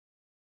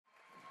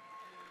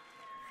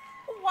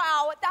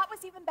Wow, that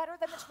was even better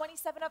than the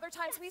 27 other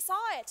times we saw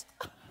it.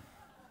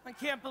 I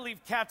can't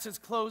believe Cats is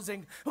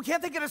closing. Well,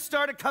 can't they get a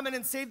star to come in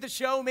and save the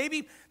show?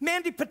 Maybe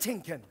Mandy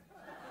Patinkin.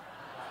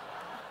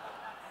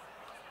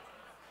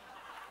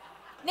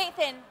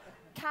 Nathan,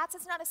 Cats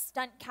is not a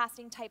stunt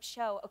casting type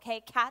show,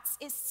 okay? Cats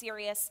is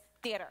serious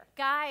theater.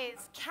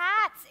 Guys,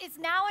 Cats is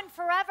now and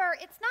forever.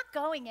 It's not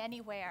going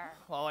anywhere.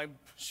 Well, I'm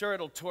sure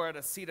it'll tour at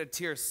a seat of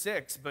tier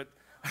 6, but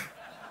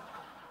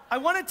I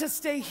want it to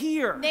stay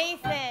here.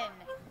 Nathan,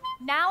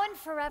 now and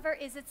forever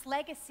is its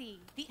legacy,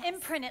 the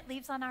imprint it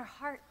leaves on our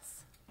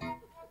hearts.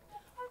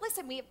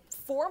 Listen, we have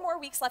 4 more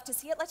weeks left to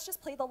see it. Let's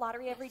just play the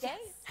lottery every day.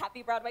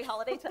 Happy Broadway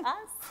holiday to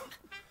us.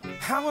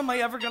 How am I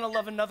ever gonna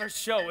love another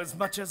show as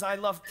much as I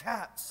love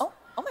Cats? Oh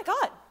my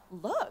God,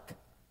 look.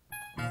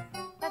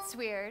 That's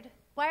weird.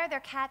 Why are there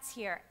cats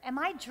here? Am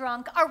I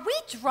drunk? Are we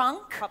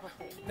drunk? Probably.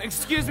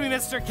 Excuse me,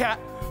 Mr. Cat.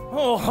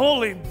 Oh,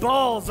 holy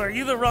balls, are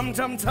you the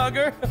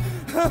rum-tum-tugger?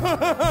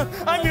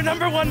 I'm your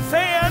 #1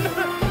 fan.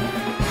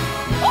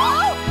 Oh!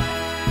 Oh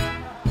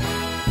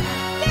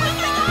my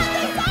God,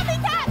 they zombie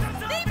cats!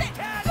 Nathan,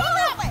 go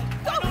that way!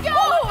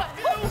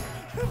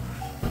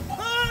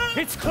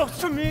 Go! It's close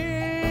to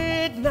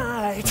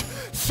midnight.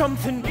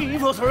 Something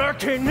evil's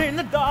lurking in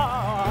the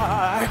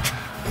dark.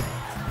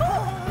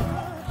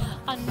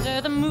 Under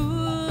the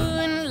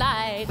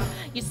moonlight,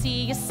 you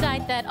see a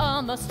sight that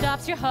almost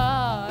stops your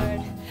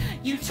heart.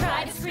 You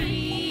try to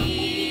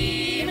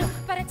scream,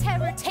 But a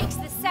terror takes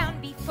the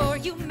sound before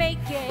you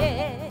make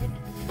it.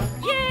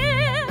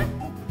 yeah.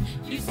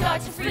 You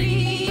start to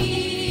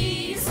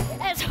freeze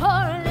as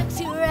horror looks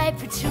you right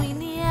between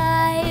the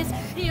eyes.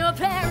 You're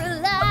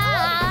paralyzed.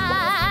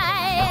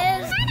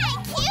 Aren't I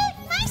cute?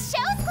 My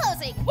show's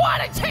closing.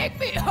 Wanna take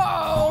me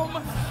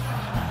home?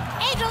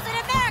 Angels in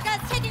America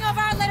is taking over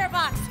our litter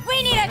box.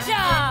 We need a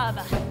job.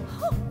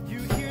 You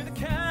hear the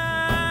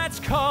cats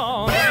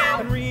call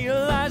and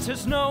realize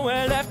there's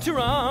nowhere left to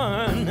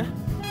run.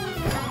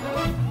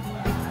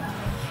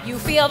 You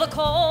feel the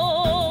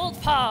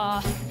cold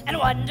paw and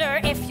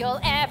wonder if you'll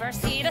ever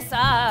see the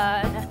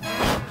sun.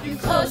 You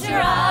close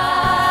your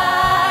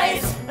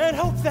eyes. And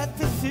hope that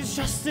this is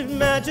just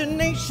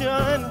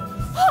imagination.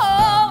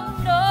 Oh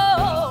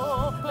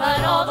no!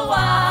 But all the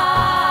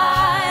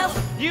while,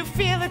 You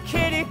feel a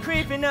kitty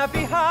creeping up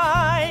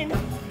behind.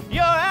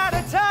 You're out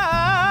of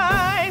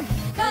time.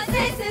 'cause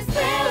this is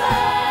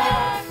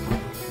Thriller,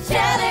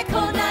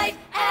 Jellicle Night,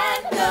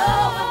 and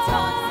no one's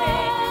gonna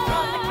save you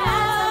from the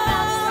cats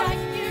about to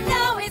strike. You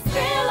know it's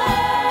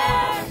Thriller,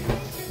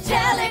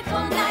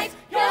 Jellicle Night.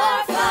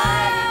 You're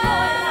fighting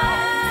for your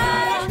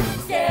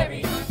life.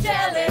 Scary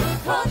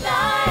Jellicle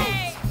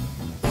Night.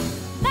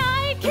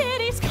 Night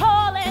kitties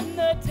calling,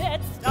 the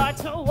dead start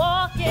to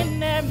walk in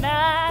their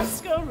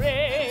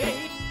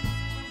masquerade.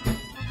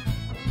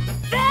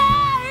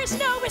 There's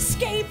no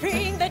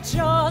escaping the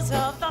jaws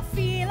of the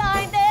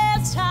feline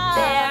this time.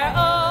 They're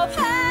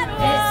open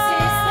wide. This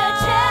is the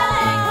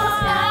Jellicle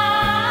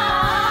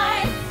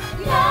Night.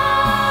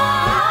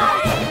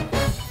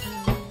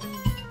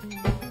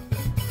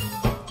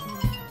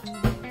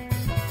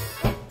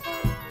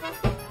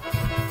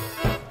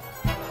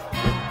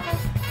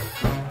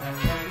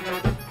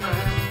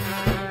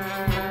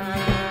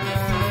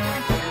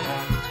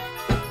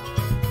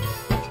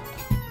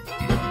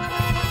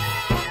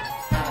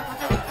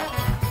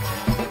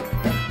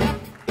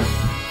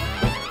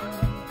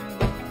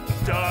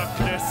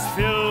 Darkness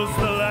fills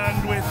the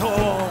land with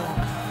awe.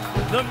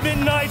 The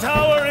midnight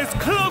hour is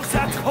close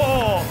at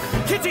call.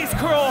 Kitties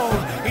crawl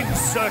in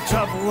search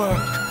of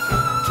work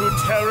to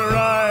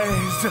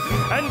terrorize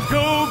and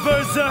go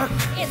berserk.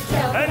 It's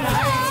Jellicle And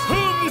Night.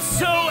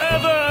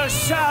 whomsoever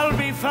shall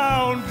be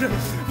found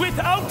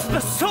without the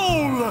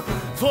soul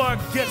for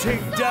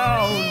getting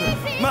down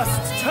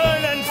must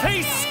turn and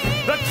face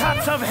the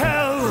cats of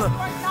hell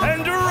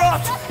and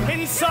rot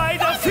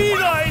inside a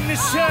feline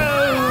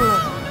shell.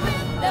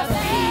 The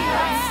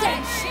feline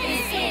stench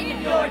is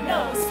in your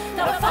nose.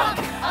 The funk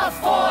of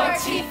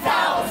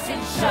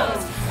 40,000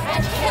 shows.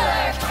 And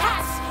killer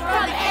cats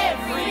from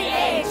every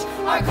age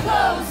are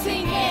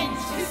closing in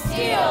to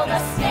steal the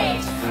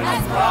stage.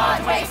 As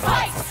Broadway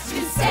fights to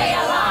stay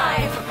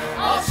alive,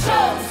 all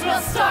shows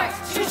will start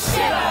to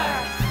shiver.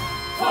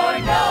 For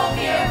no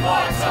mere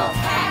mortal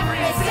can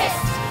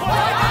resist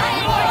what I'm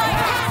your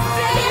cats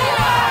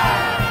deliver.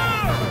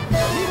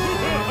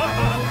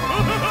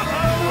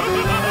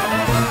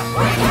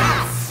 We're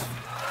cats!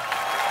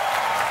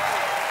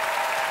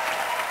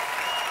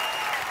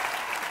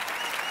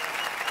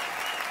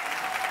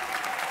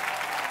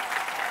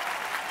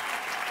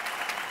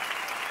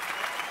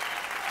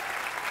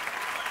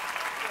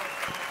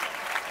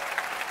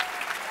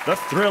 The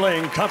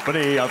thrilling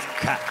company of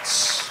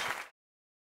cats.